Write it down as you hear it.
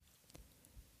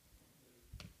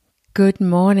Good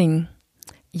morning.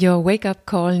 Your wake-up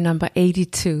call number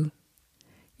 82.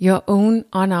 Your own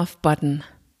on-off button.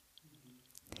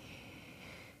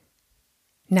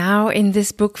 Now in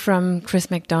this book from Chris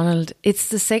MacDonald, it's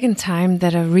the second time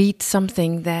that I read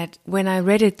something that when I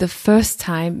read it the first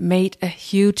time made a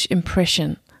huge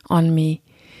impression on me.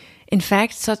 In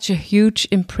fact, such a huge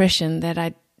impression that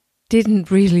I didn't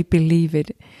really believe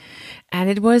it. And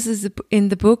it was in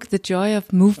the book The Joy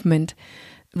of Movement,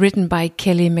 written by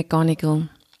Kelly McGonigal,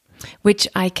 which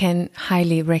I can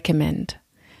highly recommend.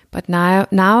 But now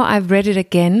I've read it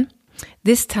again.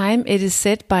 This time it is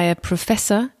said by a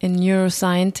professor and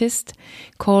neuroscientist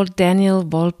called Daniel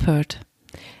Wolpert.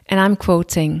 And I'm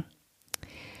quoting,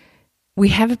 "We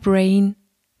have a brain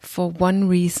for one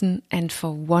reason and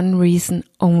for one reason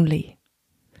only.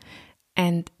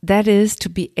 And that is to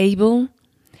be able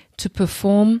to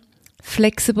perform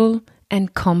flexible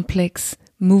and complex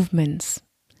movements.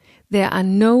 There are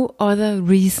no other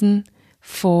reason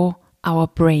for our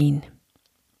brain."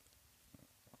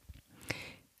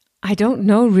 I don't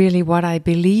know really what I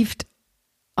believed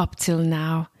up till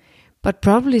now, but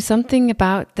probably something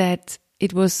about that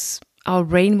our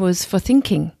brain was for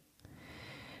thinking.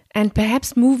 And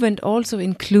perhaps movement also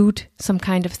include some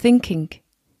kind of thinking.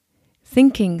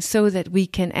 Thinking so that we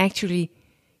can actually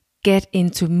get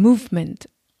into movement.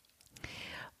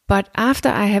 But after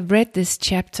I have read this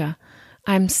chapter,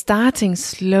 I'm starting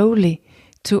slowly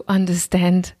to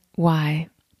understand why.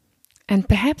 And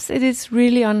perhaps it is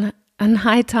really on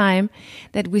high time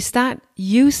that we start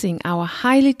using our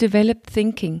highly developed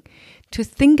thinking to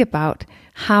think about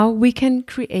how we can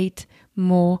create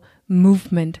more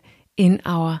movement in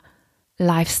our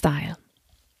lifestyle.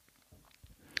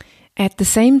 At the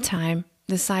same time,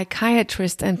 the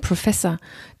psychiatrist and professor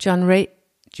John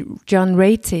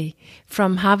Ratey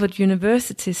from Harvard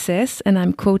University says, and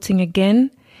I'm quoting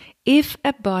again, "If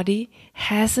a body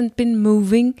hasn't been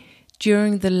moving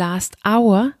during the last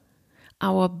hour,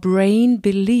 our brain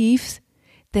believes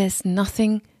there's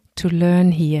nothing to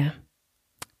learn here."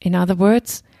 In other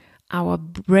words, our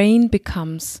brain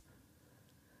becomes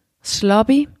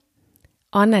sloppy,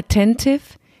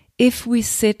 unattentive if we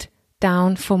sit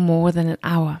down for more than an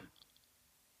hour.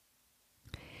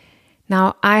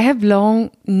 Now, I have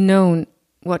long known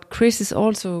what Chris is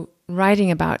also writing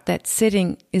about, that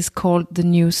sitting is called the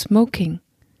new smoking.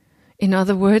 In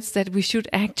other words, that we should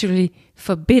actually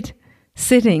forbid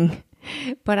sitting.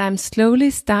 But I'm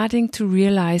slowly starting to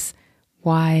realize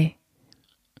why.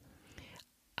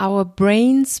 Our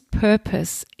brain's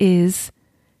purpose is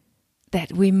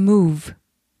that we move.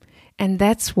 And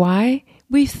that's why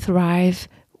we thrive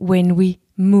when we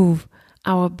move.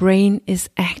 Our brain is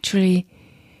actually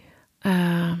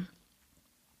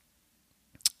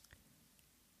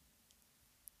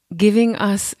giving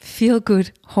us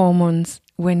feel-good hormones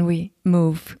when we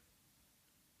move.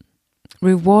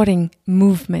 Rewarding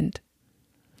movement.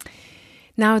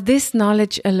 Now, this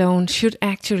knowledge alone should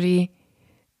actually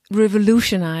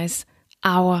revolutionize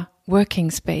our working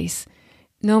space,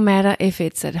 no matter if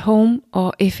it's at home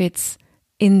or if it's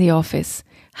in the office.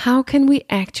 How can we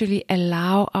actually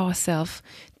allow ourselves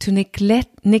to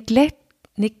neglect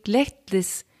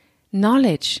this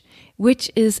knowledge,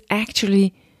 which is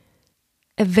actually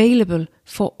available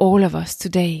for all of us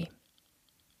today?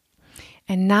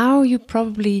 And now you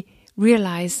probably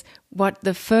realize what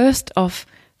the first of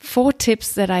 4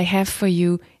 tips that I have for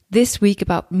you this week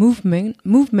about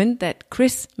movement that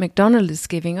Chris MacDonald is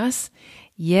giving us.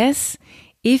 Yes,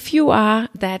 if you are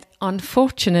that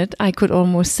unfortunate, I could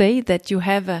almost say, that you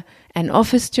have an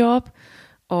office job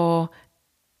or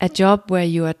a job where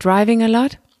you are driving a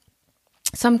lot,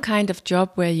 some kind of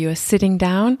job where you are sitting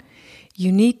down,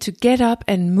 you need to get up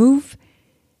and move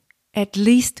at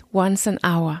least once an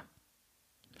hour.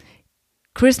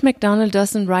 Chris MacDonald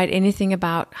doesn't write anything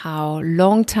about how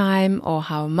long time or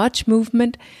how much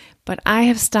movement, but I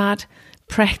have started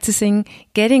practicing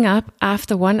getting up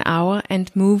after 1 hour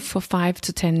and move for 5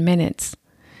 to 10 minutes.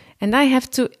 And I have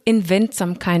to invent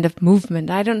some kind of movement.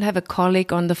 I don't have a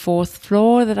colleague on the 4th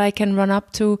floor that I can run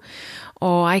up to,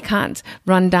 or I can't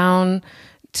run down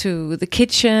to the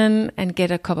kitchen and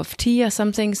get a cup of tea or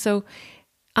something. So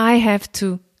I have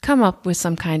to come up with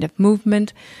some kind of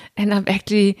movement, and I've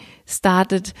actually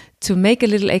started to make a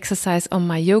little exercise on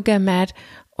my yoga mat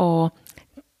or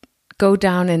go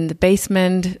down in the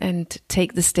basement and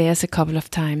take the stairs a couple of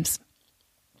times.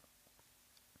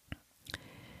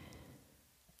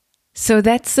 So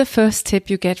that's the first tip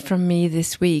you get from me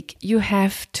this week. You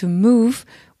have to move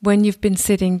when you've been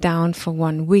sitting down for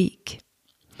 1 week.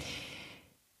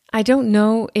 I don't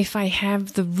know if I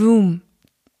have the room,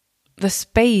 the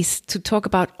space to talk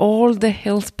about all the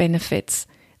health benefits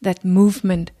that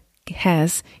movement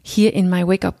has here in my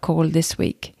wake-up call this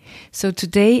week. So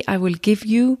today I will give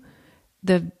you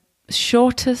the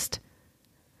shortest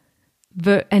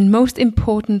and most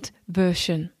important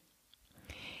version.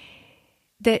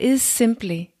 There is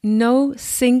simply no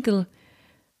single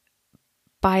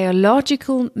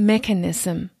biological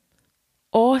mechanism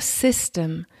or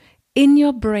system in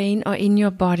your brain or in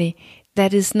your body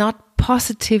that is not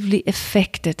positively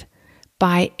affected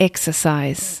by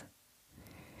exercise.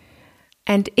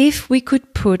 And if we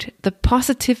could put the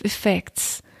positive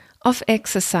effects of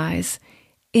exercise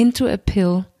into a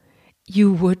pill,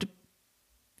 you would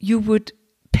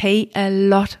pay a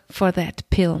lot for that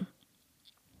pill.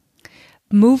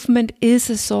 Movement is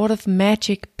a sort of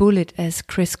magic bullet, as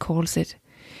Chris calls it,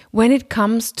 when it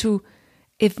comes to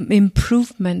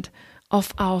improvement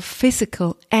of our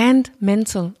physical and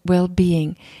mental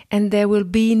well-being. And there will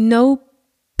be no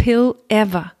pill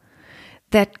ever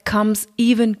that comes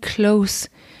even close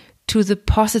to the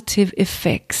positive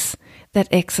effects that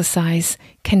exercise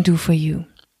can do for you.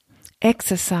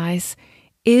 Exercise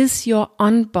is your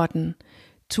on button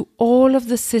to all of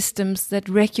the systems that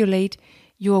regulate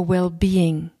your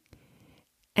well-being.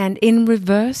 And in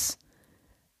reverse,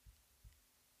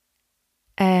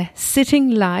 a sitting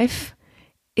life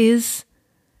is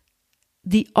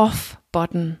the off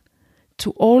button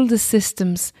to all the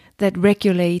systems that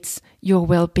regulates your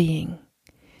well-being.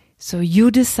 So you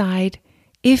decide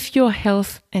if your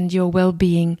health and your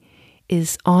well-being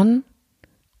is on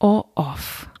or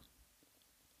off.